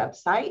their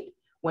website,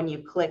 when you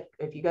click,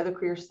 if you go to the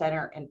Career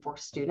Center and for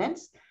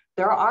students,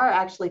 there are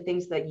actually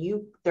things that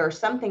there are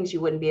some things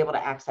you wouldn't be able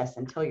to access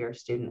until you're a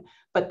student,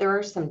 but there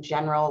are some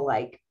general,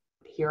 like,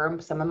 here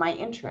are some of my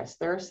interests.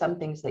 There are some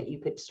things that you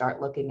could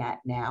start looking at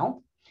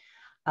now.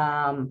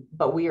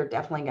 But we are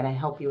definitely going to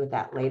help you with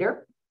that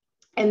later.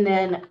 And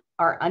then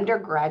our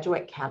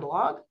undergraduate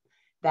catalog,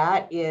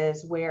 that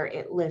is where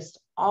it lists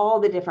all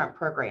the different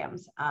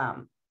programs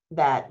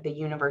that the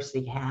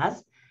university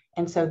has.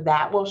 And so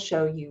that will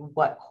show you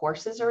what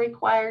courses are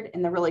required.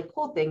 And the really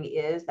cool thing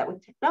is that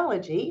with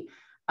technology,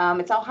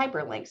 it's all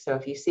hyperlinked. So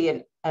if you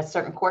see a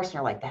certain course and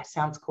you're like, that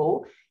sounds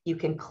cool, you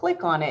can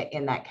click on it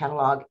in that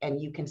catalog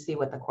and you can see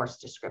what the course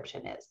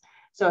description is.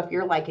 So if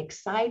you're like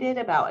excited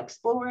about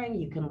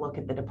exploring, you can look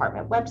at the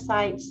department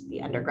websites,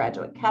 the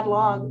undergraduate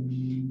catalog.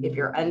 If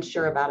you're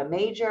unsure about a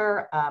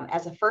major,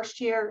 as a first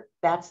year,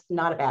 that's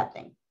not a bad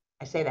thing.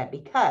 I say that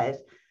because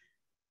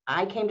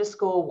I came to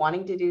school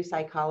wanting to do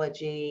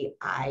psychology.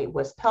 I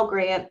was Pell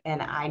Grant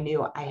and I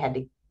knew I had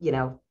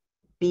to,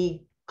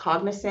 be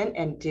cognizant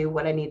and do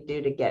what I need to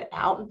do to get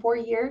out in 4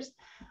 years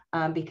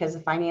because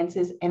of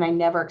finances. And I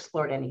never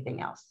explored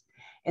anything else.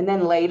 And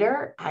then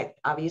later,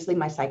 obviously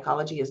my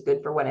psychology is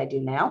good for what I do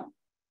now,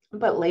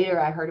 but later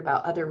I heard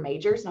about other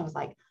majors and I was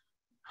like,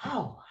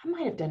 oh, I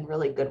might have done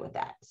really good with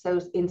that. So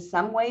in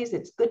some ways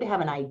it's good to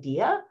have an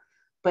idea,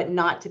 but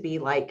not to be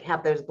like,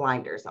 have those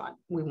blinders on.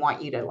 We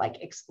want you to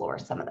like explore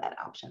some of that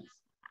options.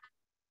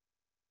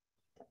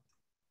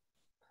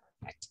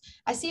 Perfect.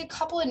 I see a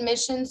couple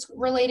admissions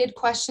related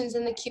questions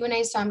in the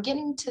Q&A, so I'm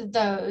getting to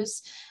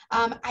those.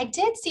 I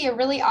did see a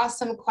really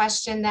awesome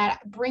question that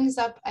brings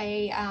up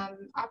a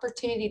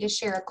opportunity to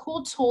share a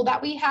cool tool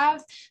that we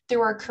have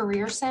through our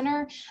Career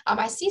Center.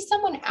 I see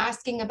someone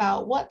asking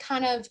about what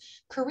kind of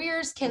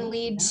careers can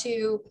lead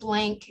to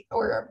blank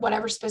or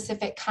whatever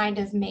specific kind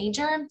of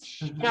major.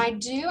 And I'm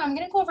going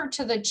to go over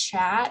to the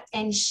chat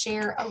and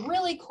share a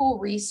really cool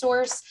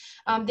resource.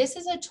 This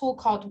is a tool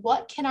called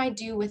What Can I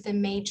Do with a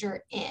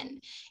Major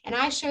In? And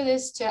I show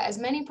this to as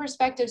many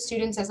prospective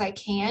students as I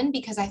can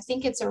because I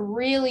think it's a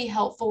really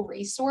helpful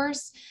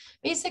resource.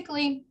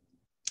 Basically,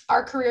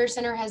 our Career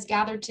Center has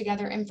gathered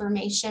together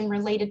information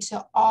related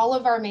to all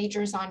of our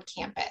majors on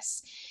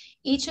campus.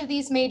 Each of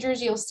these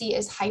majors you'll see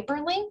is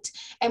hyperlinked.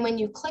 And when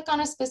you click on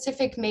a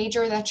specific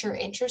major that you're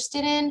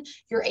interested in,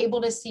 you're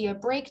able to see a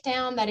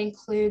breakdown that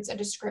includes a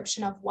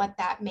description of what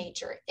that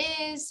major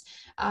is,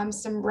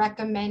 some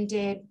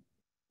recommended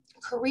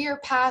career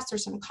paths or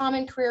some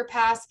common career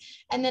paths.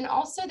 And then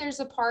also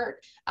there's a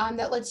part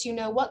that lets you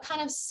know what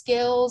kind of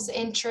skills,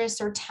 interests,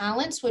 or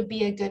talents would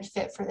be a good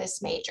fit for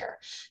this major.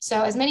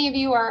 So as many of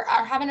you are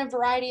having a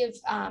variety of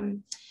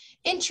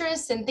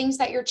interests and things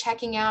that you're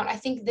checking out, I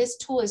think this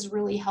tool is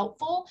really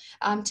helpful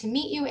to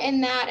meet you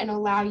in that and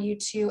allow you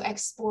to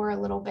explore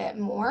a little bit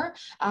more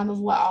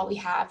of what all we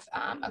have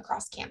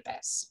across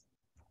campus.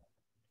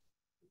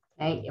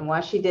 And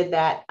while she did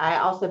that, I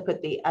also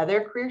put the other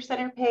Career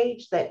Center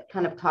page that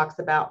kind of talks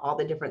about all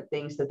the different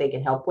things that they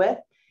can help with.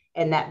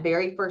 And that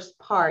very first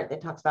part that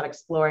talks about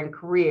exploring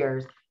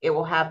careers, it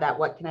will have that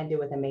what can I do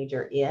with a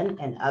major in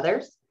and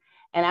others.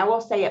 And I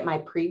will say at my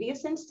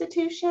previous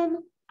institution,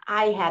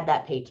 I had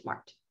that page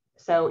marked.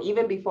 So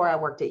even before I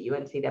worked at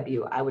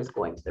UNCW, I was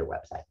going to their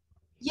website.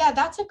 Yeah,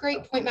 that's a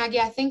great point, Maggie.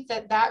 I think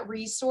that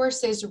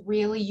resource is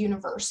really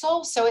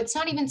universal. So it's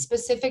not even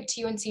specific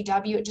to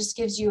UNCW. It just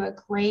gives you a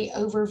great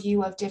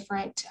overview of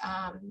different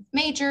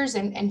majors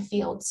and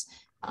fields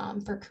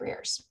for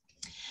careers.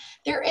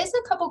 There is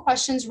a couple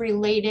questions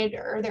related,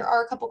 or there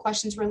are a couple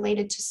questions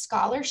related to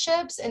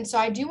scholarships. And so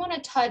I do want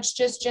to touch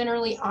just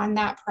generally on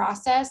that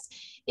process.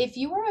 If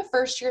you are a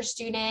first-year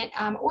student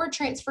or a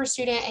transfer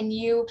student and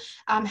you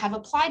have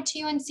applied to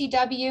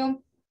UNCW,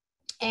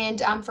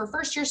 And for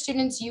first year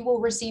students, you will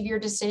receive your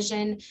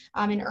decision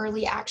in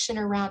early action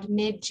around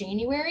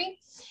mid-January.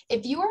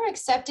 If you are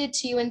accepted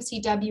to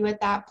UNCW at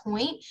that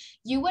point,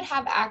 you would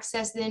have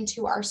access then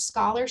to our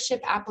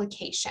scholarship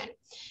application.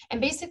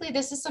 And basically,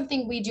 this is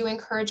something we do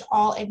encourage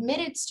all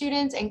admitted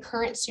students and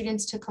current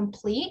students to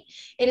complete.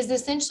 It is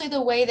essentially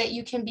the way that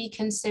you can be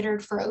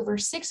considered for over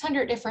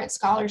 600 different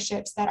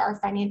scholarships that our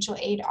financial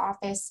aid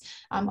office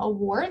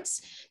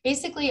awards.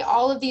 Basically,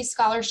 all of these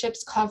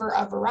scholarships cover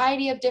a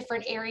variety of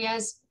different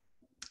areas.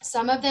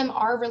 Some of them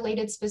are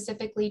related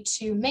specifically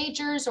to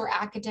majors or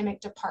academic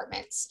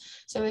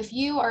departments. So if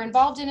you are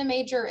involved in a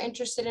major or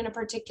interested in a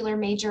particular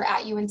major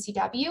at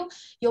UNCW,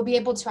 you'll be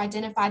able to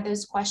identify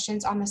those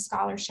questions on the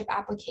scholarship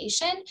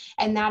application,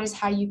 and that is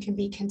how you can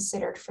be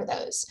considered for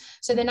those.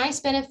 So the nice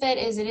benefit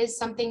is it is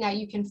something that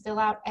you can fill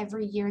out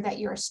every year that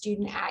you're a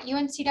student at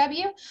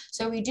UNCW.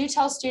 So we do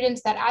tell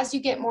students that as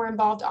you get more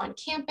involved on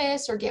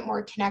campus or get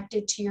more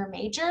connected to your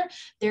major,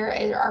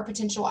 there are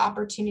potential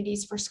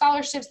opportunities for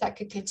scholarships that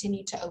could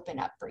continue to open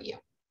up for you.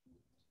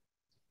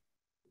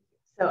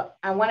 So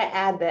I want to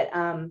add that,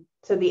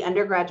 so the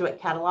undergraduate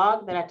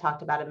catalog that I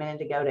talked about a minute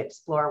ago to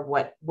explore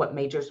what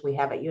majors we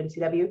have at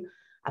UNCW,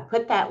 I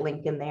put that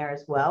link in there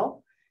as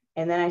well.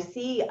 And then I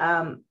see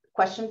a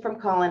question from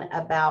Colin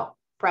about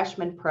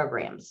freshman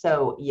programs.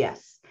 So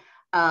yes,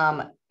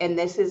 and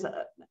this is,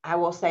 I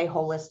will say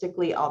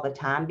holistically all the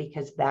time,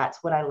 because that's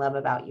what I love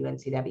about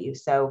UNCW.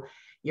 So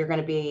you're going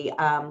to be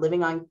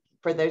living on,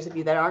 for those of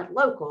you that aren't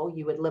local,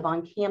 you would live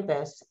on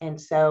campus. And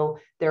so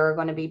there are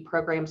going to be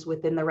programs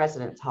within the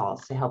residence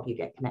halls to help you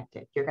get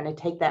connected. You're going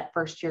to take that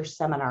first year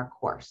seminar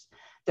course.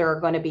 There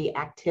are going to be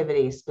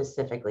activities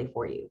specifically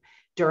for you.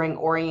 During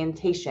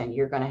orientation,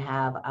 you're going to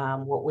have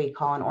what we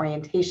call an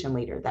orientation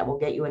leader that will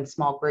get you in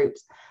small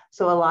groups.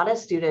 So a lot of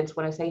students,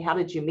 when I say, how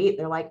did you meet?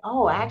 They're like,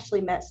 oh, I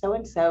actually met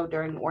so-and-so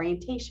during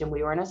orientation.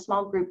 We were in a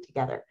small group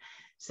together.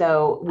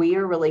 So we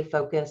are really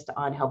focused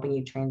on helping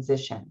you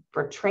transition.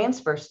 For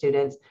transfer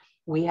students,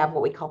 we have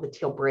what we call the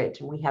Teal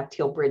Bridge, and we have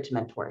Teal Bridge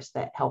mentors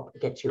that help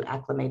get you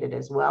acclimated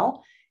as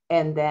well.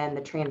 And then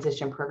the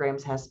transition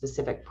programs have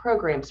specific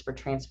programs for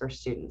transfer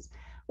students.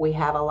 We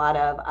have a lot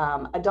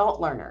of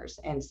adult learners,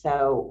 and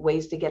so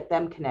ways to get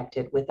them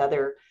connected with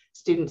other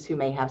students who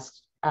may have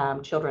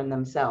children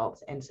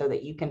themselves, and so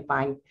that you can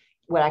find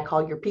what I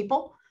call your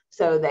people,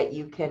 so that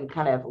you can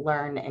kind of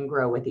learn and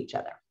grow with each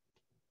other.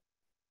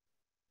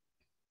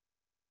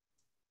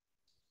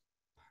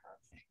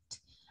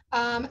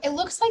 It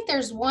looks like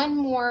there's one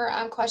more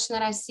question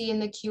that I see in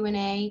the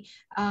Q&A.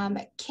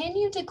 Can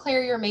you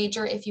declare your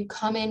major if you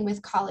come in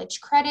with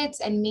college credits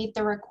and meet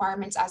the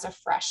requirements as a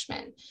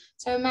freshman?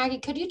 So Maggie,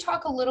 could you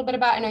talk a little bit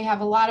about, I know you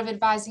have a lot of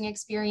advising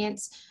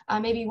experience,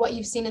 maybe what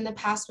you've seen in the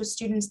past with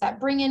students that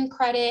bring in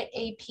credit,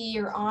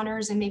 AP or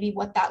honors, and maybe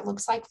what that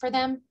looks like for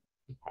them?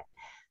 Okay.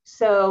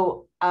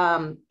 So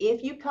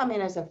if you come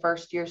in as a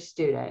first year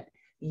student,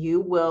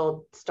 you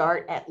will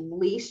start at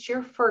least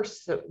your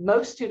first, so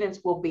most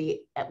students will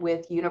be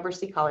with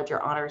University College or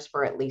honors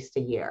for at least a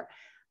year.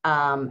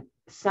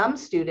 Some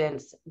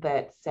students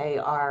that say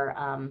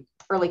are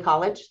early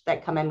college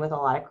that come in with a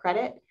lot of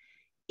credit,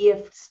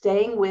 if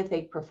staying with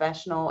a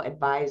professional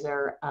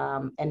advisor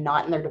and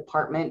not in their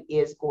department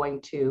is going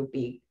to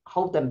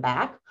hold them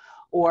back,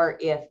 or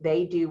if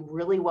they do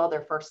really well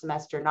their first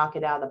semester, knock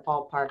it out of the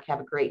ballpark, have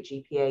a great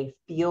GPA,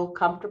 feel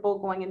comfortable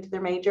going into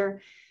their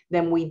major,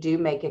 then we do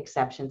make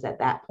exceptions at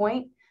that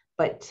point.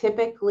 But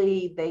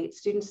typically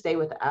students stay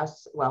with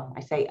us. Well, I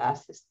say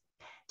us, it's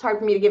hard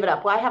for me to give it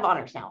up. Well, I have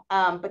honors now,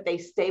 but they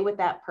stay with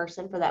that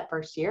person for that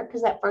first year,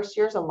 because that first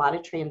year is a lot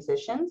of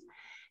transitions.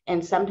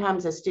 And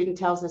sometimes a student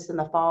tells us in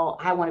the fall,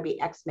 I want to be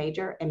X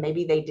major, and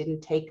maybe they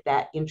didn't take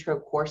that intro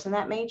course in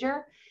that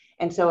major.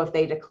 And so if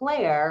they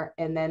declare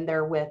and then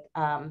they're with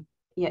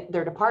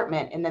their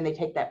department, and then they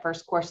take that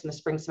first course in the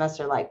spring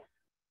semester, like,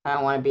 I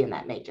don't want to be in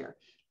that major,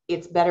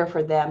 it's better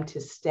for them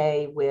to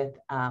stay with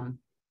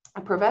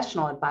a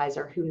professional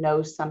advisor who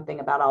knows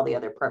something about all the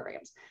other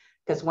programs.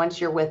 Because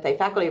once you're with a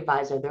faculty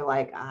advisor, they're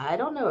like, I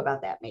don't know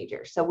about that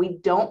major. So we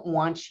don't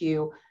want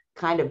you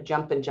kind of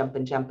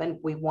jumping.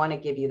 We want to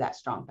give you that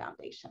strong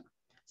foundation.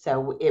 So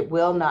we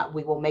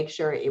will make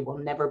sure it will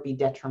never be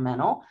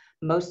detrimental.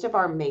 Most of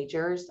our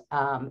majors,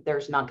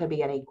 there's not going to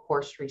be any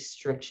course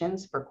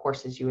restrictions for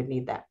courses you would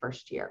need that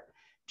first year.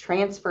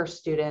 Transfer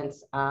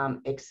students,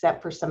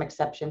 except for some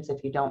exceptions,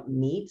 if you don't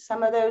meet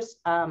some of those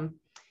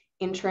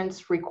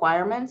entrance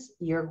requirements,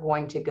 you're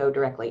going to go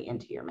directly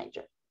into your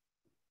major.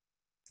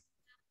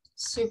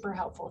 Super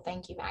helpful.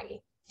 Thank you,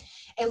 Maggie.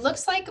 It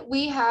looks like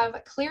we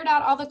have cleared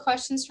out all the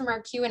questions from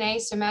our Q&A.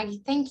 So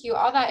Maggie, thank you.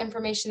 All that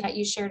information that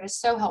you shared is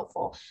so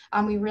helpful.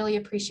 We really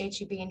appreciate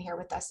you being here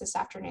with us this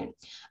afternoon.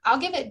 I'll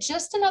give it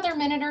just another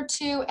minute or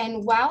two.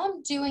 And while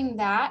I'm doing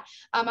that,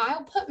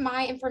 I'll put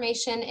my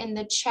information in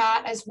the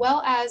chat, as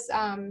well as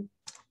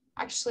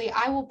actually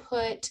I will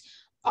put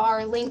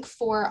our link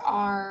for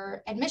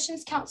our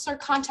admissions counselor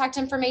contact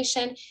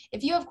information.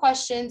 If you have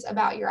questions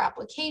about your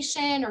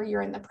application or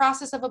you're in the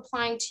process of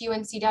applying to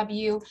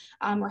UNCW,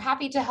 we're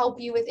happy to help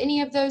you with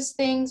any of those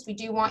things. We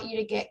do want you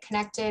to get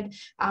connected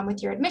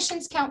with your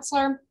admissions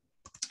counselor.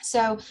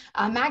 So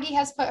Maggie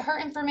has put her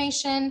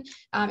information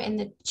in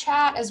the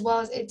chat, as well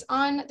as it's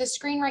on the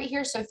screen right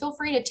here. So feel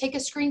free to take a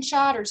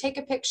screenshot or take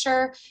a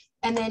picture.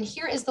 And then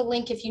here is the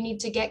link if you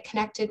need to get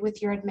connected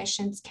with your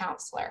admissions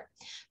counselor.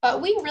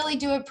 But we really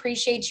do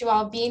appreciate you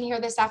all being here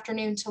this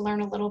afternoon to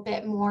learn a little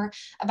bit more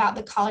about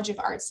the College of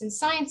Arts and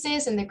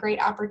Sciences and the great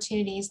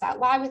opportunities that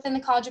lie within the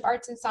College of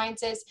Arts and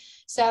Sciences.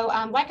 So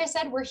like I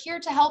said, we're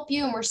here to help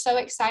you, and we're so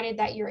excited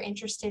that you're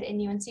interested in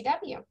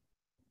UNCW.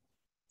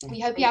 We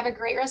hope you have a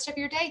great rest of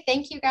your day.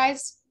 Thank you,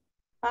 guys.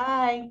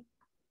 Bye.